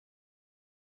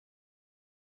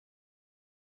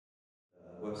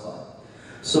website.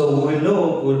 So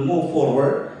we'll move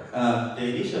forward. The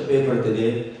initial paper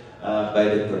today by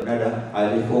Dr. Nada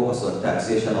highly focused on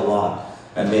taxation a lot.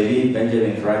 And maybe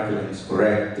Benjamin Franklin is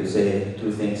correct to say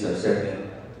two things are certain,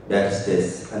 that's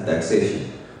this and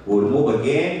taxation. We'll move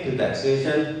again to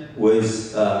taxation with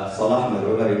Salah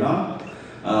Imam.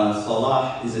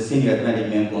 Salah is a senior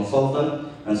management consultant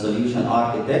and solution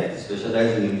architect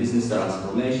specializing in business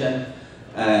transformation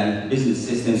and business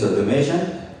systems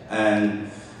automation. And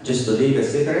just to leave a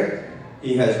secret,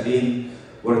 he has been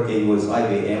working with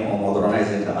IBM on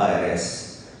modernizing the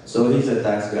IRS. So he's a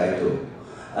tax guy too.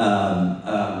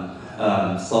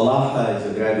 Salah is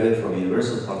a graduate from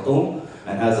University of Khartoum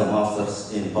and has a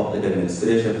master's in public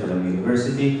administration from the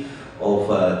University of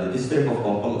the District of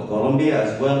Columbia,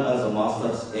 as well as a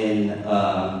master's in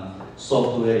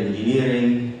software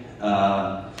engineering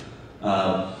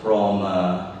from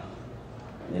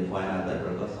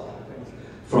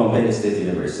Penn State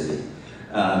University.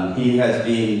 He has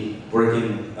been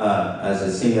working as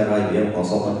a senior IBM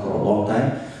consultant for a long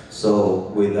time.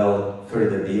 So without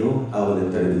further ado, I will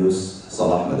introduce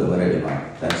Salah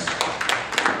Imam. Thanks.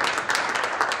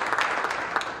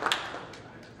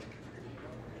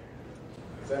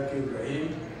 Thank you,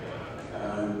 Ibrahim,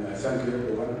 and thank you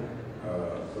everyone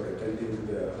for attending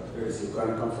the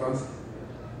UOKANA conference.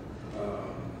 I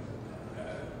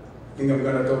think I'm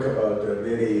going to talk about a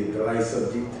very dry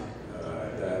subject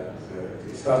that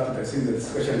started, I think the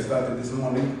discussion started this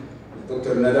morning with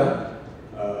Dr. Nada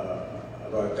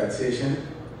about taxation.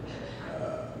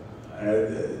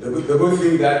 The good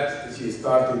thing that she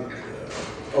started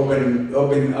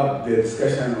opening up the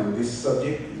discussion on this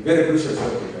subject, very crucial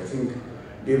subject. I think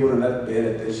people are not paying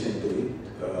attention to it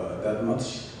that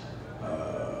much.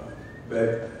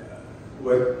 But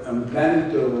what I'm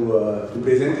planning to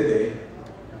present today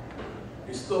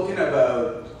is talking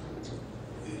about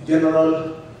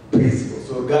general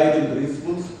principles or guiding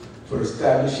principles for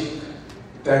establishing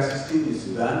tax system in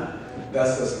Sudan that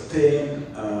sustain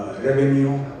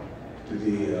revenue to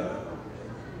the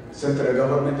central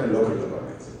government and local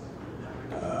governments.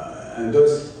 And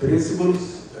those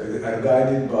principles are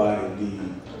guided by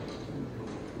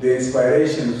the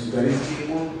inspiration of Sudanese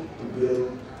people to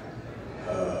build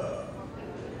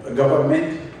a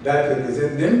government that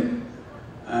represents them.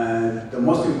 And the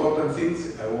most important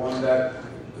things, I want that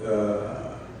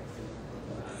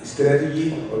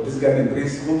strategy or these guiding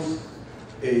principles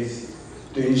is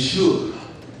to ensure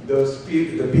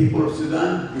the people of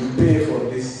Sudan will pay for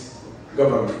this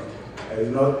government.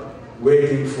 I'm not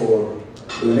waiting for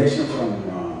donation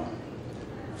from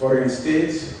foreign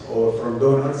states or from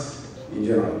donors in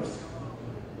general.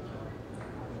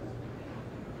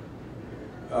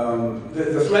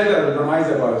 The slide are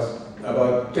organized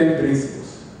about 10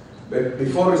 principles. But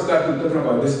before we start talking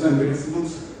about these 10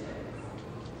 principles,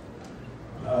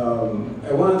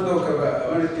 I want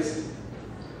to just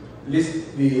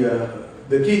list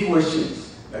the key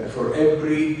questions that for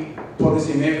every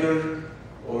policymaker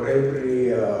or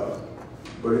every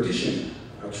politician,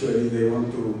 actually they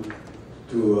want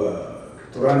to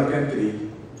run a country,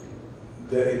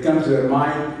 it comes to their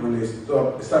mind when they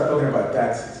start talking about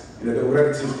taxes in a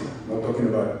democratic system, not talking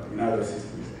about in other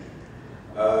systems.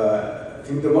 I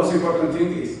think the most important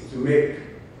thing is to make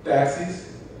taxes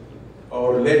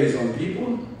or levies on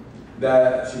people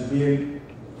that should be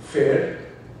fair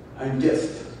and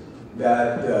just.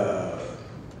 That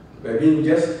by being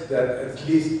just, that at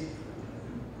least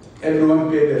everyone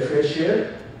pay their fair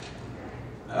share.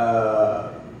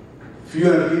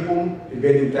 Fewer people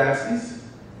evading taxes.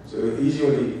 So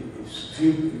usually,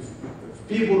 if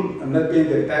people are not paying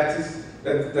their taxes,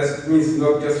 that means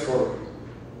not just for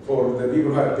the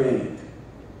people who are paying it.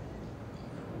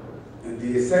 And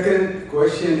the second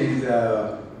question is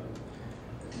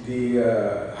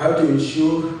how to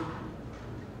ensure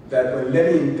that when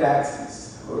levying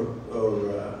taxes or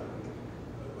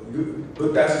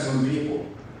put taxes on people,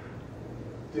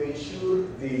 to ensure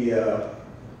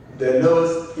the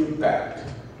lowest impact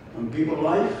on people's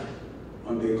life,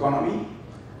 on the economy,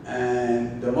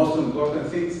 and the most important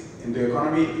things in the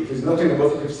economy, if it's not in a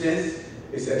positive sense,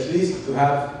 is at least to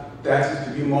have taxes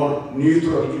to be more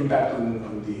neutral impact on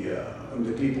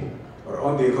the people or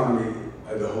on the economy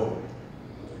as a whole.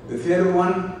 The third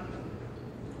one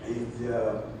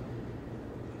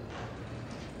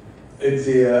is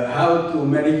how to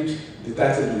manage the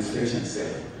tax administration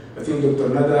itself. I think Dr.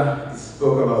 Nada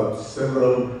spoke about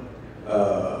several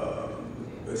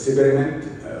experiments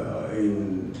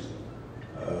in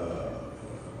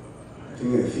I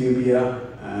think Ethiopia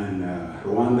and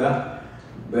Rwanda,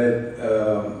 but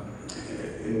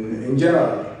in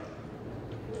general,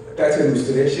 tax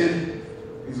administration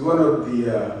is one of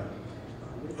the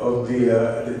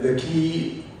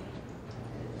key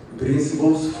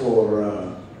principles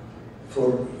for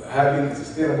having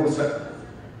sustainable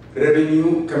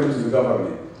revenue coming to the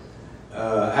government.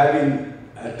 Having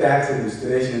a tax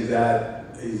administration that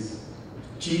is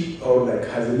cheap or like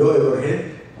has a low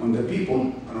overhead on the people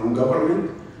and on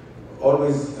government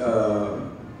always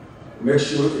makes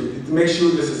sure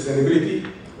the sustainability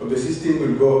of the system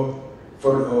will go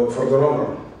for the long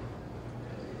run.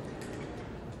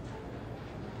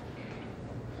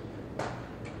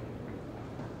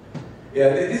 Yeah,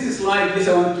 this is slide. This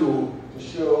I want to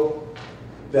show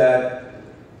that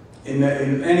in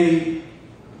any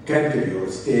country or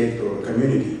state or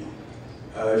community,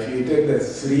 if you take the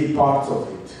three parts of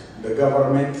it, the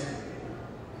government,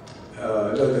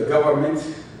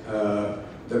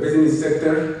 the business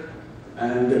sector,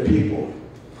 and the people,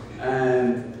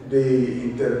 and the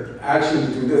interaction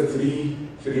between the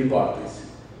three parties.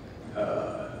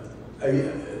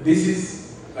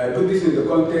 I put this in the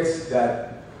context that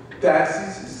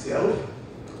taxes itself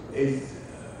is,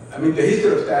 I mean, the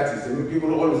history of taxes. I mean,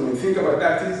 people always, when think about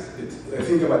taxes, they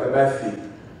think about a bad thing.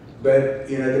 But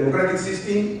in a democratic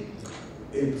system,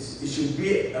 it should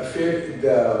be a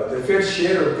the fair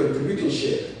share or contributing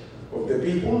share of the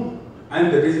people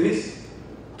and the business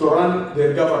to run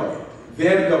their government.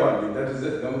 Their government, that is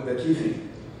the key thing.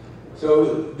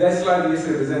 So that slide is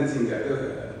representing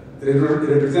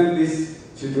represent this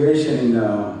situation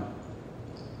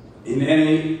in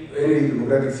any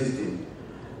democratic system.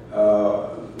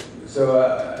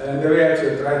 And the way I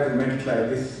actually try to make it like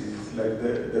this is like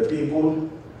the people,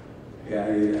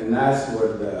 الناس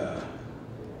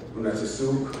والناس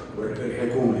السوق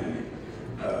والحكومة يعني.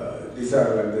 These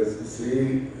are like the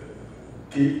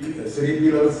three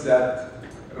pillars that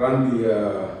run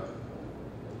the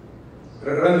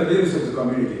business of the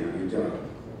community in general.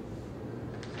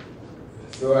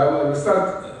 So I will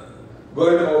start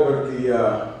going over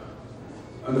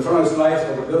on the front slides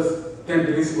over those 10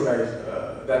 principles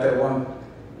that I want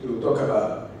to talk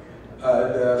about.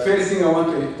 The first thing I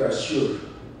want to assure,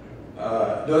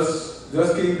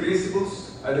 those key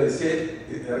principles, as I said,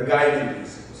 are guiding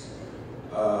principles.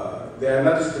 They are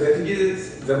not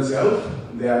strategies themselves.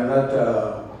 They are not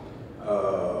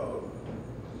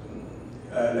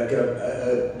like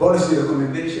a policy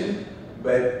recommendation,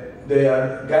 but they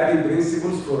are guiding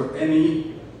principles for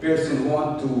any person who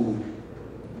wants to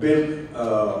build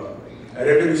a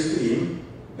revenue stream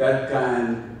that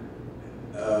can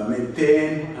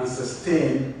maintain and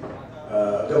sustain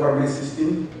government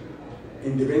system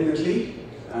independently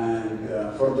and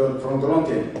from the long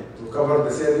term, to cover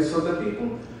the service for the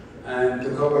people and to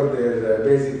cover their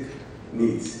basic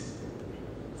needs.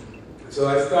 So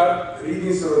I start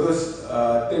reading through those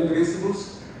 10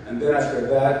 principles, and then after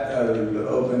that I will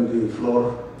open the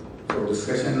floor for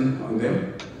discussion on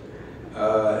them.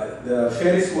 The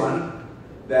first one,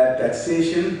 that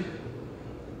taxation,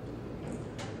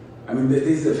 I mean, this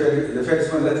is the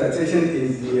first one, that taxation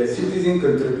is the citizen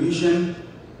contribution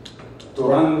to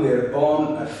run their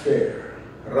own affair,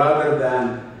 rather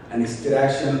than an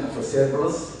extraction of a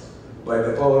surplus by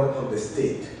the power of the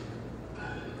state.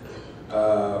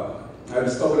 I will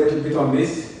stop a little bit on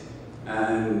this,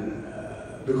 and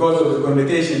because of the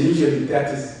connotation usually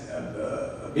taxes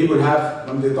people have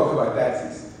when they talk about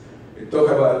taxes. They talk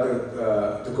about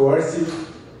the coercive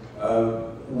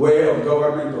way of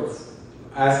government of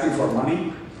asking for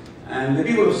money, and the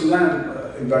people of Sudan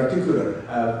in particular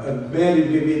have a very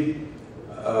vivid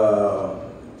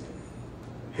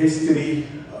history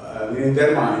in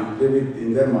their mind,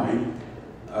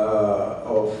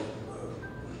 of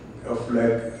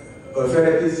like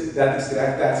authorities that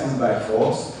extract taxes by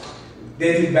force,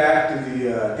 dating back to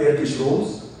the Turkish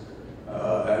rules.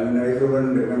 I mean,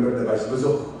 everyone remember the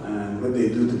Başbucak and what they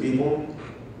do to people,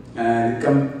 and it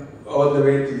come all the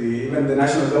way to even the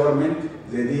national government,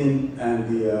 the Din and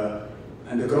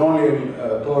the colonial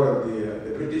power of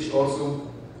the British also.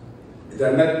 They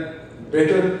are not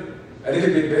better, a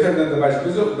little bit better than the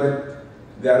Başbucak, but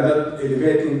they are not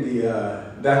elevating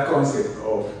that concept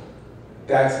of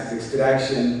taxes,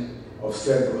 extraction of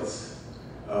surplus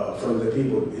from the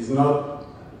people. It's not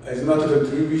a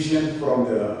contribution from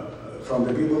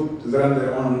the people to run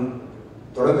their own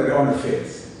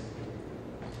affairs.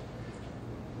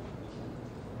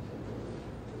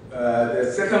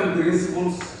 The second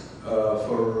principles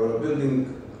for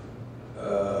building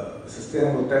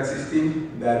sustainable tax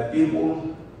system, that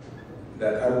people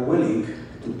that are willing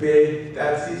to pay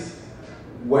taxes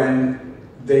when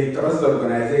they trust the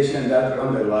organization that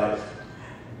run their life.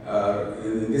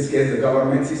 In this case, the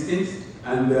government systems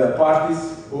and the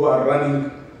parties who are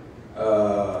running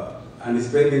and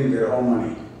spending their own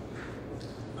money.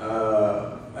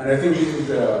 And I think this is,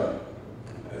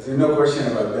 there's no question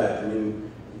about that. I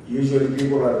mean, usually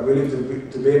people are willing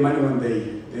to pay money when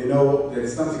they know there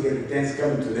is something returns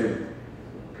coming to them.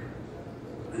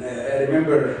 And I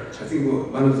remember, I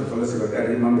think one of the philosophers, I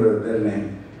remember their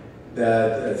name,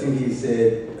 that I think he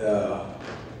said,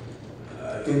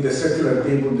 I think the secular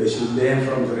people, they should learn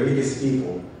from the religious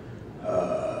people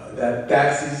that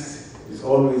taxes is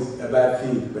always a bad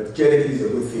thing, but charity is a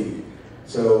good thing.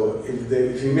 So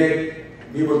if you make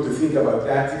people to think about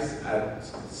taxes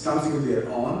as something of their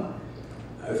own,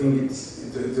 I think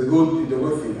it's a good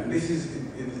thing. And this is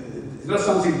it's not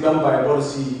something done by a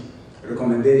policy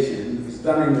recommendation. It's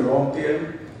done in the long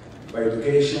term by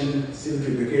education, civic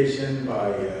education, by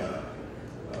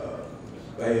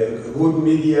a good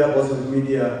media, positive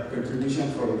media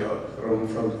contribution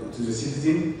to the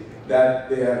citizen, that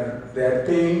they are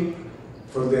paying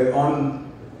for their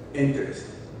own interest.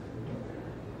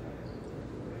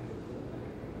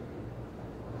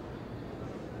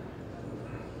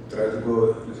 Try to go a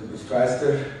little bit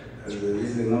faster. This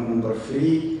is number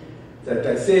 3. That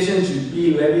taxation should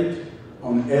be levied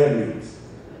on earnings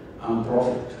and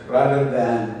profit rather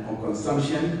than on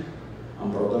consumption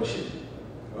and production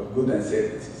of goods and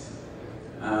services.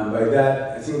 By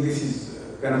that, I think this is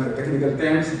kind of a technical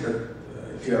terms, but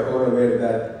if you are all aware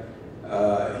that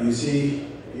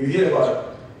you hear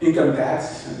about income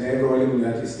tax, and everyone in the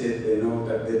United States, they know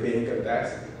that they pay income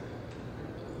tax,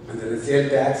 and there is sales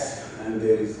tax, and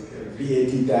there is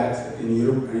VAT tax in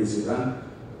Europe and in Sudan.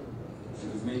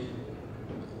 Excuse me.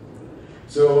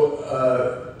 So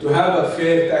to have a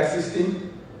fair tax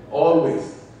system, always,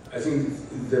 I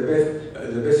think the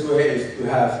best way is to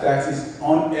have taxes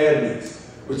on earnings,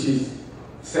 which is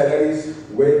salaries,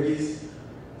 wages,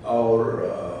 or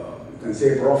you can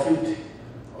say profit,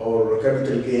 or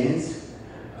capital gains,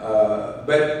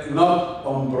 but not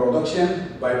on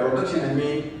production. By production, I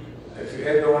mean, if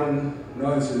everyone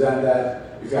knows in Sudan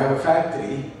that if you have a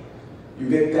factory, you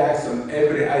get taxed on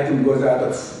every item goes out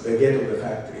of the gate of the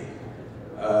factory.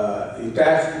 You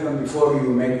tax even before you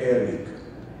make earning.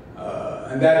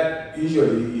 And that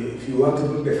usually, if you want to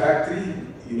build a factory,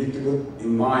 you need to put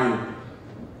in mind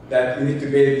that you need to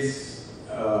pay this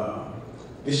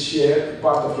share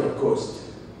part of your cost.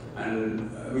 And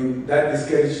I mean, that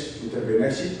discourages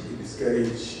entrepreneurship, it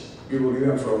discourages people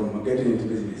even from getting into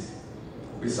business.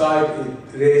 Besides,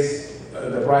 it raises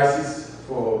the prices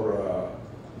for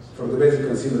the basic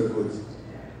consumer goods.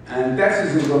 And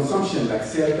taxes in consumption, like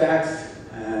sales tax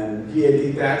and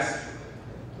VAT tax,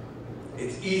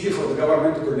 it's easy for the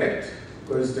government to collect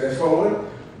because it's straightforward,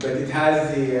 but it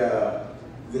has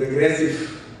the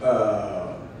regressive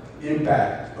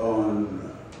impact on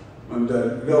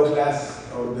the low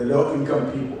class or the low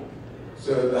income people.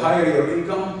 So the higher your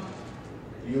income,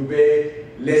 you pay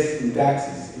less in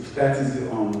taxes, if taxes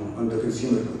on the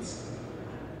consumer goods.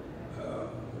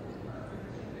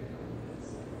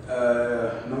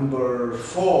 Number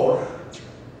 4,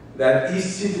 that each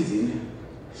citizen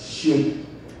should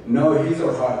know his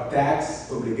or her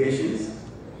tax obligations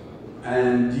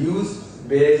and dues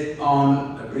based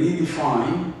on a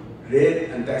predefined rate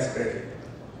and tax bracket,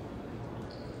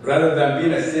 rather than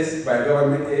being assessed by a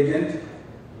government agent,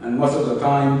 and most of the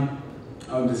time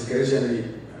on discretionary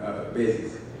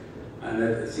basis. And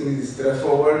I think it's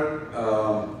straightforward.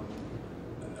 I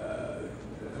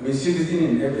mean, citizens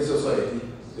in every society,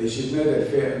 they should know that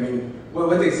fair. I mean, what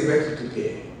they expect to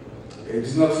pay. It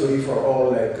is not free for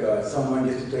all. Like someone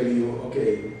gets to tell you,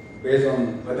 okay, based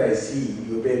on what I see,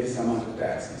 you pay this amount of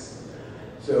taxes.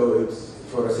 So it's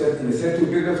for in a certain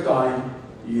period of time,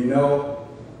 you know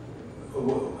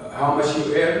how much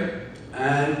you earn,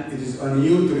 and it is on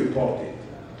you to report it.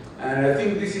 And I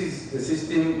think this is the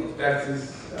system of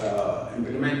taxes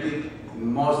implemented in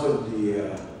most of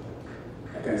the,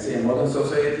 I can say, modern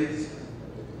societies,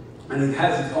 and it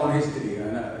has its own history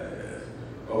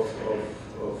of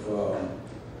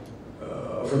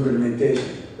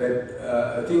implementation. But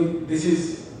I think this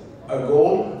is a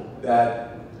goal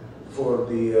that for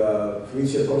the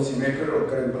future policymaker or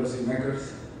current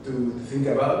policymakers to think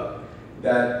about,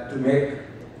 that to make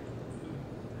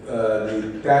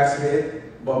the tax rate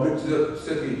public to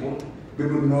the people.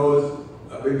 People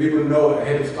know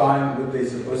ahead of time what they're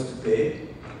supposed to pay,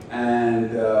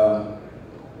 and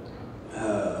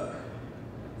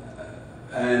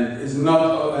it's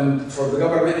not, and for the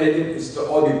government agent is to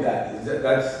audit that.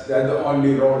 That's the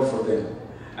only role for them.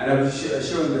 And I will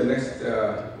show in the next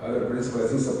other principle, I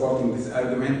think, supporting this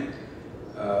argument,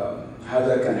 how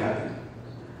that can happen.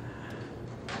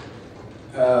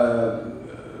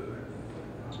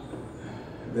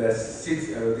 This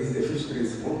is the fifth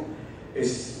principle.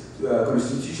 is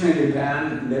constitutionally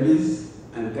banned levies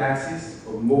and taxes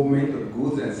of movement of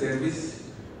goods and service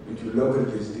between local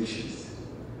jurisdictions,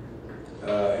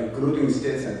 including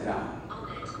states and towns.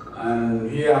 And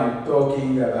here I'm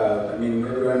talking about, I mean,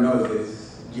 everyone knows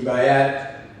this,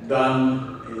 jibayat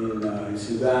done in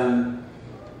Sudan.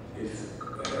 If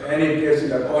any person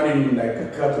that owning like a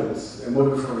cattle,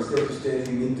 moving from state to state,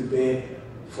 you need to pay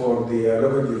for the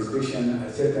local jurisdiction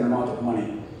a certain amount of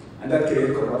money. And that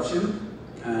creates corruption,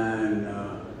 and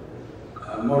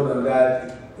more than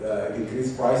that, it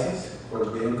increased prices for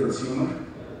the end consumer.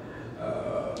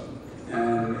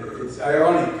 And it's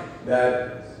ironic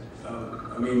that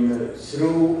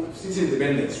since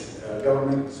independence,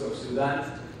 governments of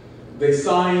Sudan, they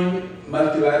signed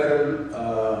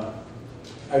multilateral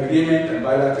agreement and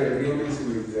bilateral agreements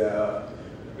with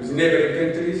neighboring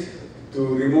countries to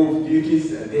remove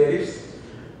duties and tariffs,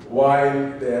 while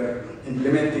they're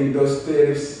implementing those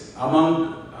tariffs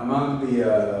among the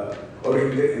or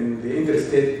in the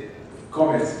interstate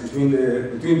commerce between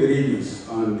the regions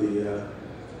on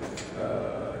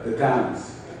the towns.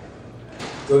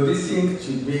 So this thing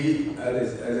should be,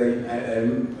 as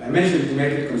I mentioned, to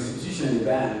make it constitutionally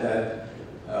banned, that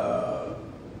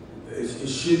it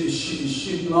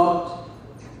should not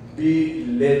be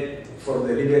led for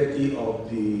the liberty of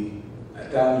the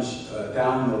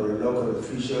town or local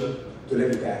official to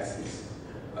levy taxes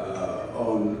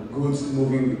on goods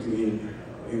moving between,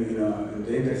 in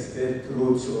the interstate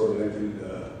routes or between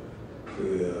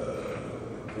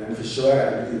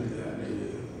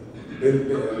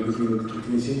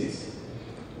cities.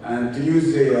 And to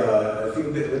use I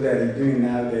think that what they're doing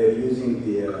now, they're using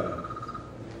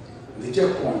the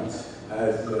checkpoints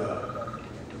as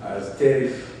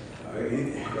tariff,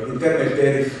 internal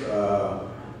tariff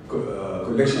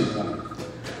collection point.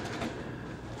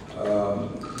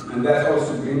 And that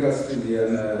also brings us to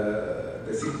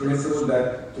the sixth principle,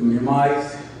 that to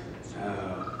minimize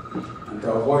and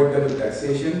to avoid double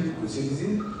taxation on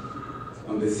citizens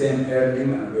on the same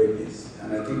earning and wages.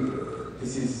 And I think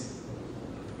this is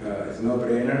a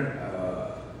no-brainer.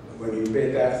 When you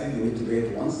pay taxes, you need to pay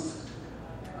it once.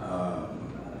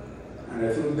 And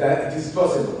I think that it is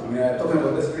possible. I mean, I'm talking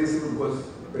about this principle because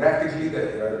practically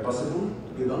they are possible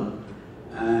to be done,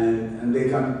 and they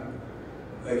can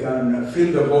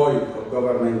fill the void of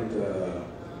government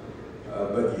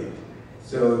budget.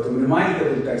 So to minimize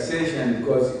double taxation,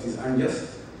 because it is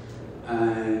unjust,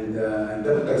 and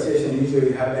double taxation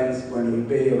usually happens when you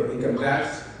pay your income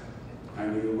tax,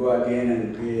 and you go again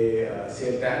and pay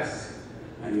sale tax,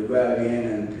 and you go again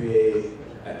and pay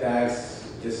a tax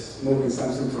just moving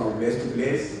something from place to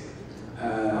place.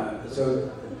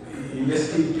 So you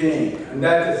just keep paying. And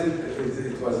that, I think,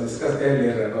 it was discussed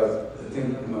earlier about, I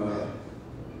think,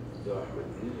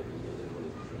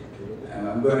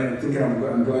 I'm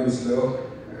going slow,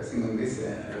 I think, on this, to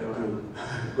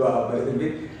go up a little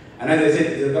bit. And as I said,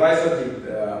 it's a dry subject.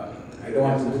 I don't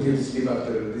want to put you to sleep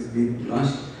after this big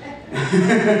lunch.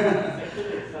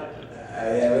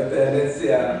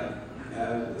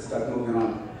 Let's start moving on.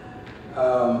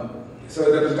 So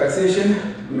double taxation,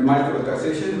 minimal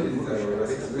taxation is the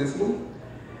sixth principle.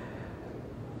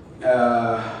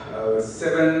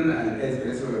 7 and 8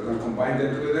 principles, we're going to combine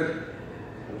them together.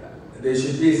 They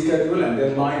should be scheduled and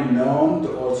deadline known to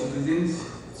all citizens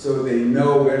so they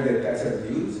know where their taxes are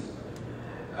used.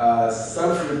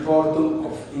 Self-reporting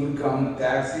of income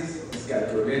taxes is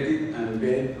calculated and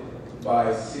paid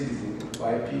by citizens,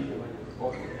 by people,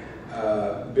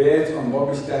 based on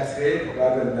published tax rate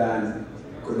rather than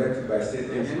collected by state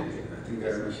agent. I think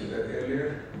I mentioned that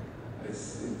earlier.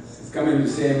 It's coming in the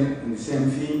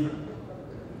same theme.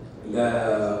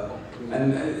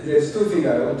 And there's two things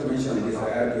I want to mention on this.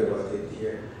 I argue about it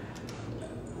here.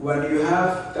 When you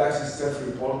have taxes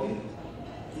self-reported,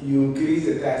 you increase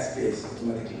the tax base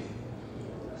automatically.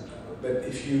 But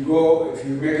if you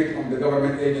make it from the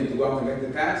government agent to go and collect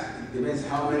the tax, it depends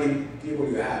how many people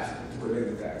you have to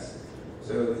collect the tax.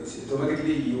 So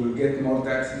automatically you will get more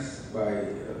taxes by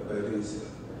doing so.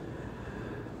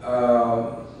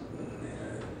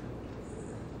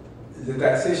 The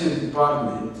taxation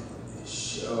department,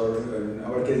 or in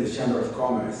our case the Chamber of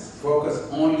Commerce, focus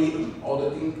only on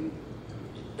auditing,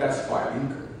 tax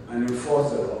filing, and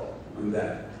enforce the law on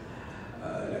that.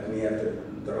 Like we have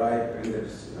the right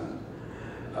vendors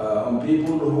on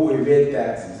people who evade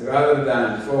taxes, rather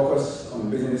than focus on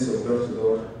business of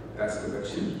door-to-door tax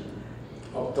collection.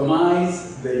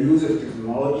 Optimize the use of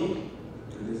technology.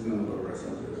 This is number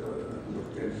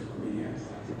 10 for me here.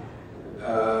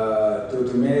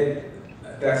 To make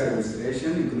tax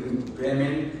administration, including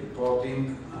payment,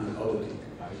 reporting, and auditing.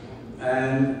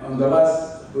 And on the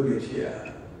last bullet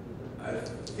here, I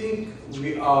think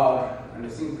we are, and I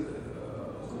think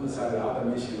Salah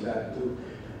mentioned that too,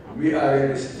 we are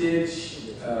in a stage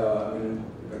in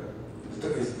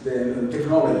the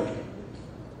technology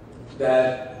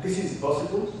that this is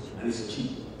possible and it's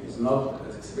cheap. It's not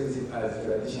as expensive as the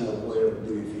traditional way of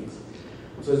doing things.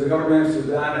 So the government of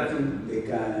Sudan, I think they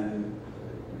can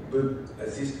put a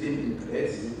system in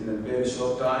place in a very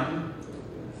short time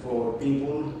for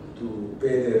people to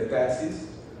pay their taxes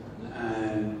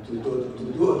and to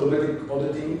do automatic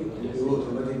auditing, to do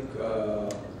automatic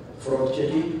fraud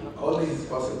checking. All this is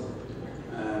possible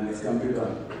and it can be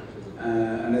done.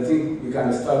 And I think we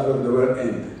can start from the world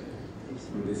end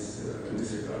in this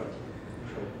regard.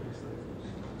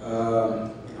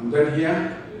 I'm done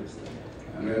here.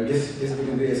 And I'm just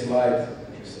putting this slide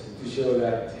to show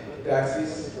that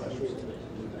taxes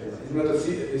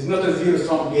it's not a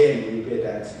zero-sum game when you pay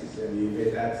taxes. When you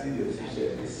pay taxes, you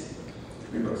share this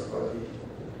members' party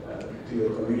to your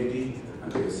community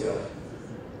and to yourself.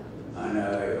 And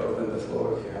I open the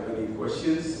floor if you have any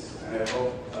questions. And I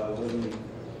hope I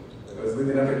was good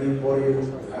enough again for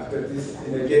you after this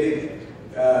energetic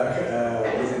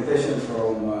presentation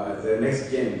from the next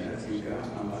game. I think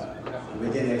I'm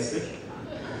again next week.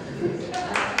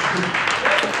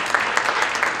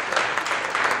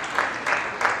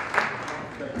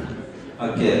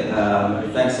 Okay,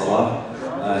 thanks a lot.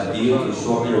 Due to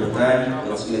shortage of time,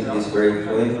 let's make this very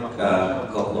quick. A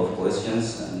couple of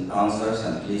questions and answers,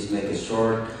 and please make it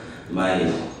short.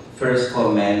 My first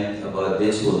comment about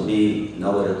this will be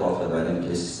nobody talked about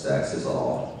implicit taxes at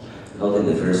all. Not in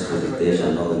the first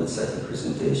presentation, not in the second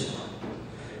presentation.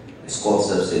 It's called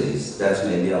subsidies. That's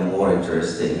maybe a more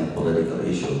interesting and political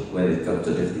issue when it comes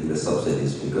to lifting the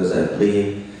subsidies, because I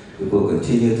believe people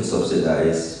continue to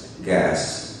subsidize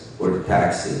gas or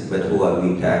taxing, but who are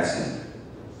we taxing?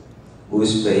 Who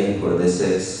is paying for the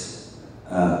 6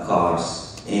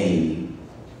 cars in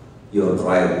your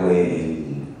driveway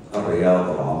in Riyadh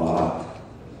or Amarat?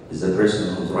 Is the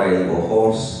person who's riding a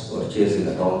horse or chasing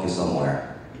a donkey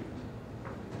somewhere?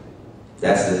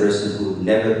 That's the person who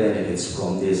never benefits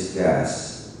from this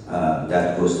gas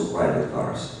that goes to private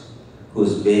cars.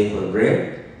 Who's paying for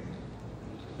bread?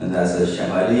 And that's the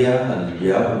Shamaliya, and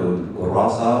Riyadh,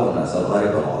 Rasa, and Salah,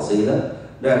 and Al-Asida.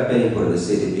 They're paying for the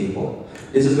city people.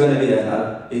 This is going to be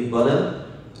a big burden,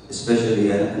 especially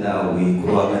now we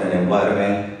grow up in an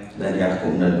environment that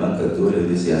يحكمنا البنك الدولي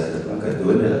ودي سياسة البنك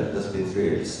الدولي. Let's be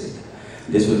realistic.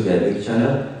 This will be a big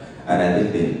channel, and I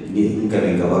think the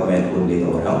incoming government will need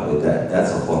our help with that.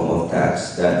 That's a form of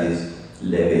tax that is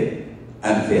levied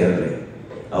unfairly.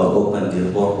 I'll open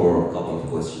the floor for a couple of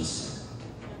questions.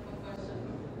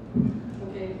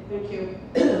 Okay, thank you.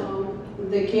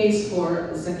 The case for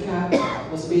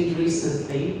zakat was made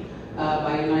recently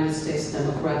by United States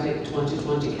Democratic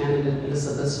 2020 candidate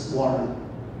Elizabeth Warren.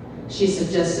 She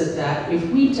suggested that if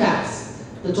we tax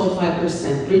the top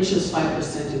 5%, richest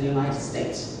 5% in the United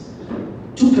States,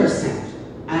 2%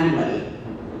 annually,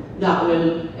 that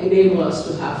will enable us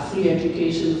to have free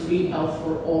education, free health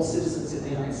for all citizens in the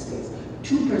United States.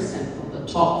 2% from the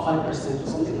top 5% or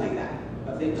something like that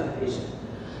of the population.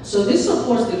 So this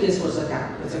supports the case for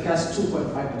zakat. The zakat is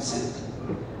 2.5%.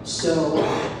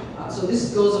 So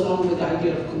this goes along with the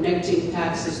idea of connecting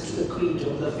taxes to the creed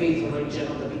of the faith or religion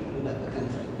of the people in the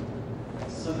country.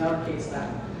 So in our case, that.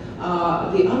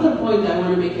 The other point I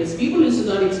want to make is people in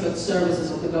Sudan expect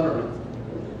services of the government.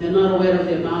 They're not aware of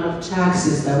the amount of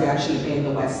taxes that we actually pay in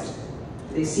the West.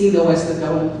 They see in the West the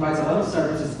government provides a lot of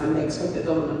services and they expect the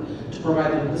government to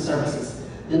provide them with the services.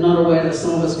 They're not aware that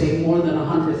some of us pay more than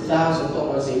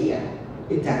 $100,000 a year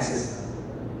in taxes.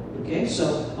 Okay,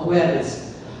 so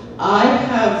awareness. I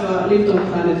have lived on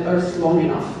planet Earth long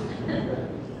enough.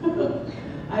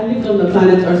 I lived on the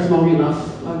planet Earth long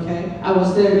enough, okay? I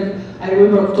was there, I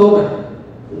remember October,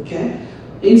 okay?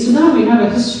 In Sudan, we have a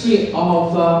history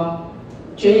of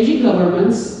changing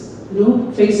governments,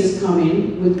 new faces come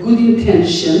in with good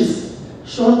intentions,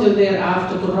 shortly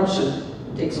thereafter corruption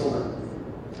takes over.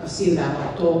 I've seen that,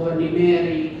 October,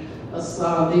 Nimeri,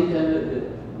 Sadiq,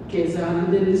 Kezan,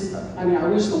 and then this, I mean, I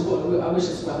wish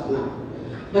it's well now.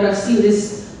 But I've seen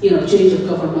this, change of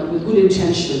government with good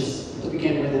intentions to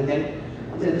begin with, and then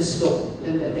the slope,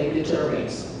 then they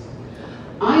deteriorate.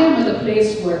 I am at a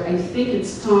place where I think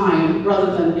it's time,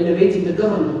 rather than elevating the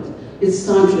government, it's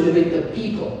time to elevate the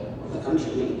people of the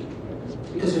country, maybe.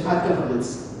 Because we've had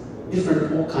governments,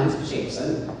 different, all kinds of shapes,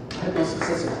 and I had no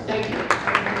success with it. Thank you.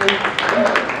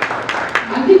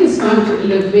 I think it's time to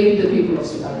elevate the people of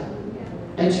Sudan,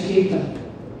 educate them.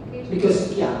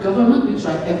 Because, government, we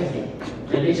try everything.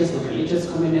 Religious, non-religious,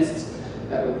 communists,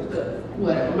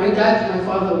 whatever. My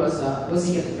father was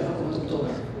here in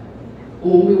October.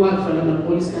 وأمي واقفة لما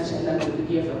البوليس كان شغال في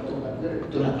البدية في أكتوبر.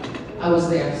 I was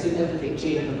there, I've seen everything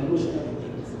change, the revolution,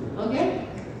 everything. Okay?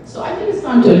 So I think it's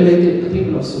time to elevate the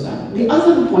people of Sudan. The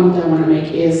other point I want to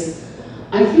make is,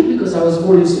 I think because I was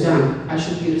born in Sudan, I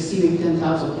should be receiving $10,000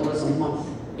 a month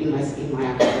in my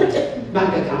account,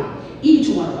 bank account, each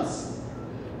one of us.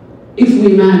 If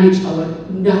we manage our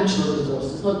natural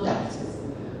resources, not taxes.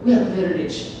 We are very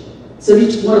rich.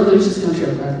 It's one of the richest countries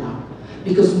on earth now.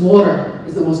 Because water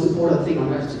is the most important thing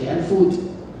on earth today, and food.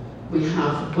 We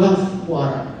have wealth,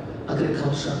 water,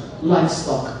 agriculture,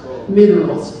 livestock,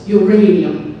 minerals,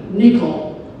 uranium,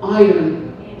 nickel,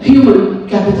 iron, human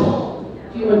capital.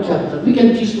 Human capital. We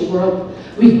can teach the world.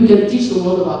 We can teach the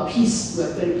world about peace. We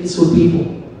are very peaceful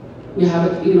people. We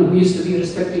have it, we used to be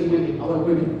respecting women, our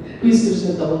women. We used to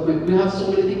respect our women. We have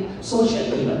so many things, social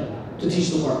even, to teach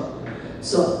the world.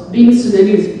 So being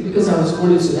Sudanese, because I was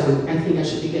born in Sudan, I think I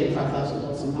should be getting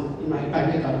 $5,000 a month in my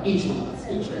bank account, each month.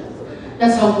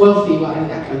 That's how wealthy we are in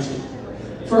that country.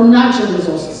 From natural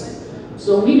resources.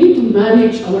 So we need to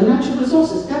manage our natural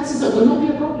resources. Taxes will not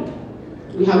be a problem.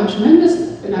 We have a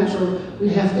tremendous natural, we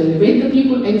have to elevate the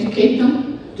people, educate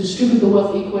them, distribute the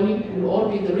wealth equally, and we'll all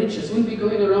be the richest. We'll be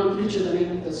going around richer than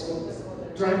any of the schools,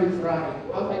 driving Ferrari.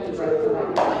 I'd like to drive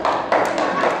Ferrari.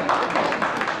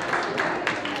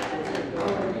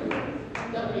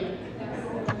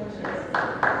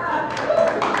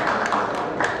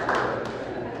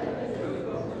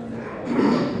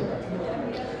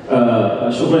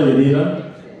 شكرا جزيلا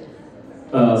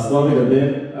صديقي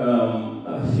قدير.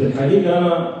 في الحقيقة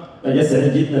أنا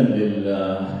سعيد جدا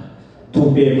لل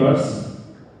two papers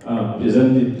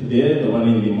presented today, the one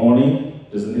in the morning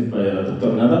presented by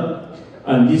Dr. Nada,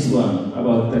 and this one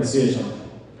about taxation.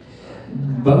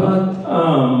 But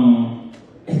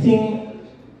I think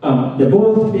the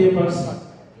both papers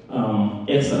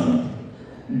excellent.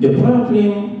 The problem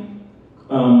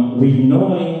we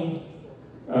knowing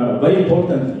very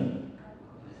importantly.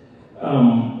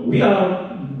 We are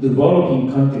a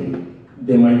developing country.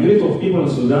 The majority of people in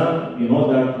Sudan, you know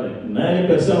that like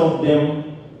 90% of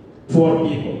them poor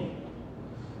people.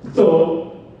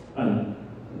 So, and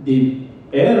the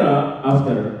era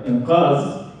after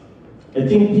Inqaz, I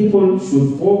think people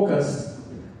should focus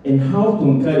on how to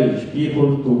encourage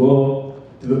people to go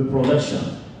to the production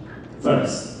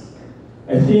first.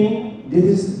 I think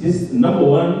this is number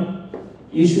one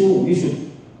issue we should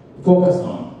focus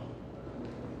on.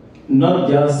 Not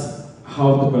just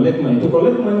how to collect money. To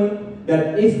collect money,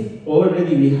 that if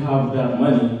already we have that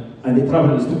money and the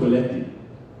problem is to collect it.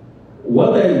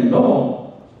 What I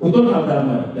know, we don't have that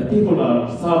money. The people are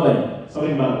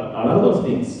suffering about a lot of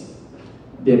things.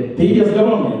 The previous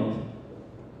government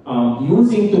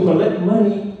using to collect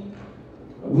money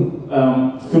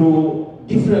through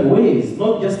different ways,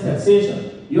 not just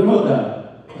taxation. You know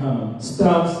that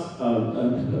stamps,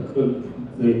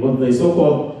 what they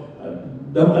so-called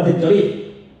دمقة الطريق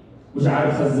مش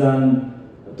عارف خزان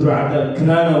تروح على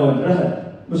كنانة والرهد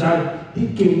مش عارف دي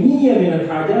كمية من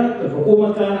الحاجات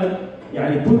الحكومة كانت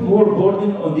يعني put more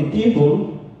burden on the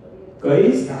people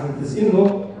كويس على أساس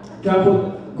إنه تاخد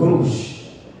قروش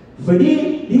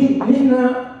فدي نحن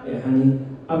يعني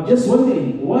I'm just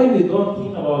wondering why we don't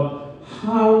think about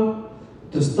how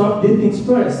to stop these things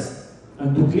first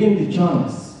and to clean the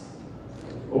channels.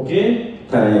 Okay?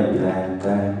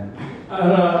 Time.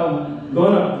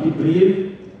 gonna be brief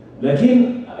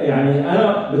لكن يعني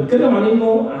انا بتكلم عن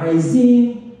انه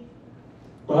عايزين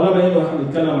طالما انه احنا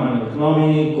بنتكلم عن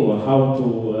economic و how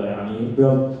to يعني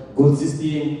build good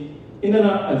system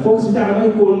اننا الفوكس بتاعنا ما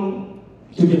يكون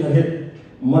to get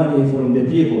money from the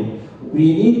people.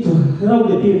 We need to help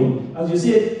the people. As you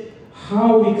said,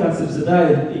 how we can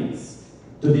subsidize things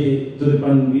to the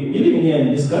and we live here in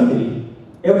this country.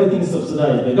 Everything is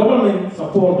subsidized. The government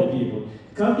support the people.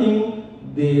 Cutting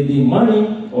the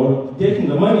money or taking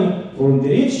the money from the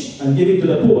rich and give it to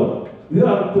the poor. We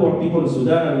are poor people in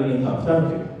Sudan and we need help. Thank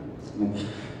you.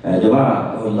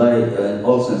 Jama'a, wallahi, in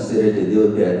all sincerity, they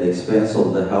will be at the expense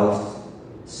of the health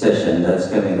session that's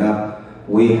coming up.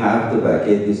 We have to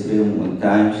vacate this room on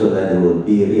time so that it will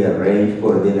be rearranged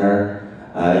for dinner.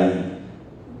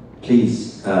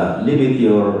 Please limit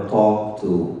your talk to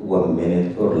 1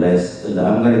 minute or less. And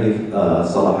I'm going to give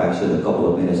Salah actually a couple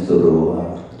of minutes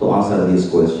to answer these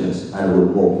questions, and we'll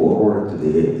move forward to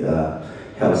the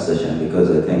health session because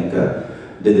I think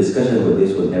the discussion with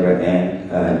this will never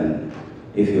end. And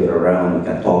if you're around, you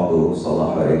can talk to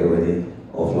Salah or anybody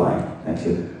offline. Thank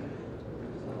you.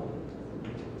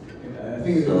 I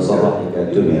think so Salah, you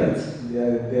got 2 minutes.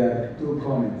 There are two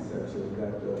comments actually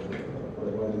that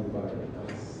provided by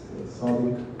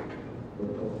Sadiq of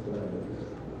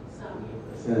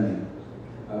Sani.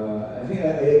 I think I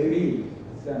agree,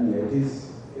 Sammy.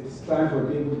 It's time for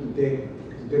people to take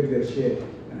their share,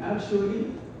 and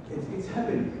actually, it's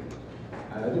happening.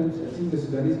 I think the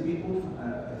Sudanese people.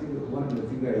 I think one of the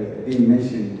things I didn't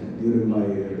mention during my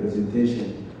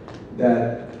presentation,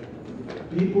 that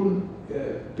people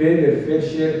pay their fair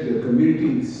share to their community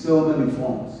in so many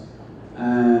forms,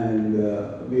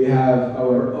 and we have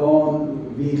our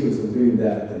own vehicles of doing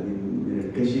that. I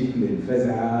mean, Kashif,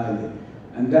 Faza,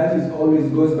 and that is always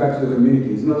goes back to the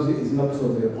community. It's not for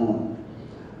their own.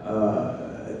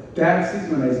 Taxes.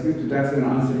 When I speak to taxes, and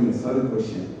answering a solid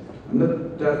question, I'm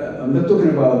not talking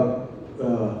about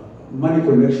money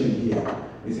collection here.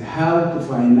 It's how to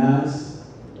finance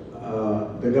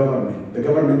the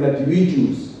government that we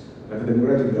choose, like a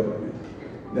democratic government,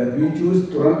 that we choose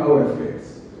to run our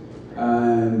affairs.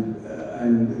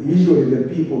 And usually the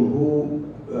people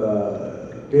who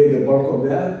pay the bulk of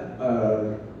that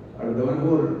are the ones who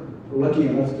are lucky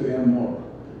enough to earn more.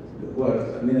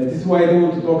 I mean, this is why I don't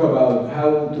want to talk about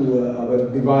how to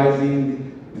about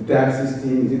devising the tax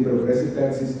system. Is it progressive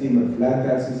tax system or flat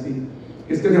tax system?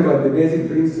 It's talking about the basic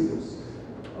principles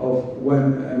of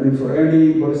for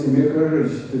any policymaker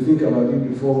to think about it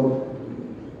before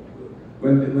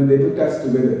when they put tax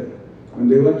together. When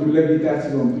they want to levy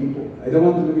taxes on people, I don't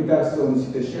want to levy taxes on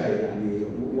Sita Shai. I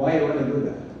mean, why I want to do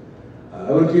that?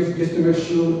 I want to just to make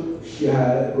sure she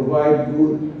provide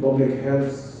good public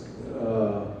health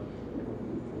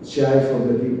share for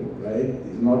the people, right?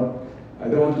 It's not. I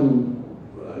don't want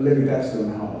to levy taxes on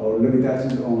her or levy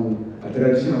taxes on a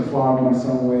traditional farmer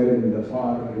somewhere in the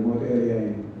far remote area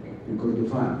in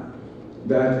Kordofan.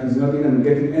 That is not even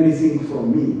getting anything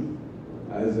from me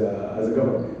as a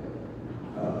government.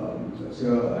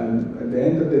 And at the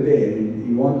end of the day, I mean,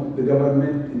 you want the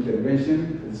government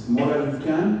intervention as small as it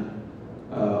can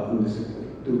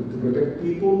to protect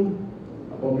people,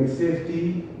 public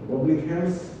safety, public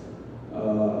health,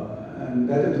 and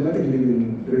that automatically will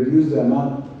reduce the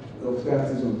amount of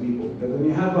taxes on people. But when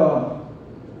you have a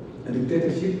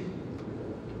dictatorship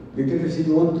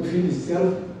you want to feel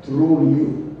itself to rule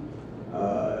you.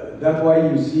 That's why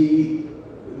you see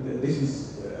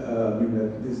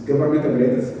this government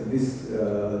apparatus,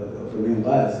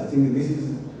 I think this is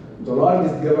the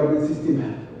largest government system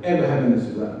ever had in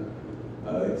Sudan.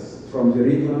 It's from the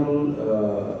regional,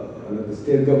 the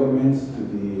state governments to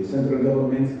the central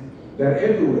governments. They're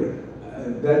everywhere.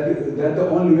 That's the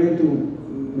only way to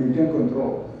maintain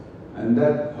control. And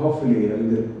that hopefully,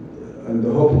 and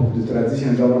the hope of the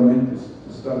transition government is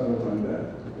to start work on that.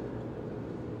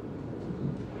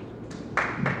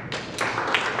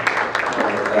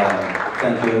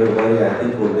 Thank you, everybody. I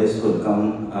think this will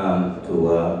come to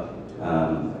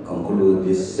conclude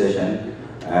this session,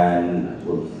 and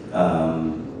we'll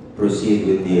proceed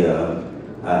with the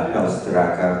health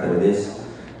track after this.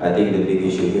 I think the big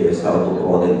issue here is how to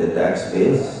broaden the tax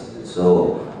base,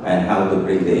 and how to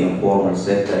bring the informal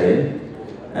sector in,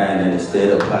 and instead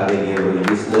of having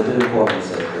these little informal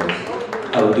sectors,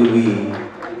 how do we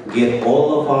get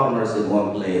all the farmers in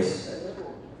one place,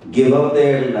 give up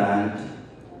their land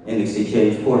in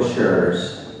exchange for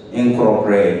shares,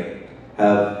 incorporate,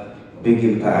 have big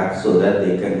impact so that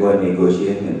they can go and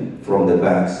negotiate from the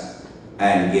banks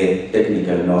and get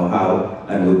technical know-how,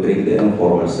 and we bring the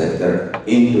informal sector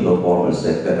into the formal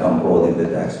sector and broaden the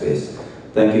tax base.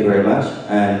 Thank you very much,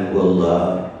 and we'll,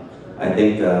 I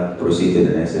think, proceed to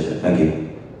the next session. Thank you.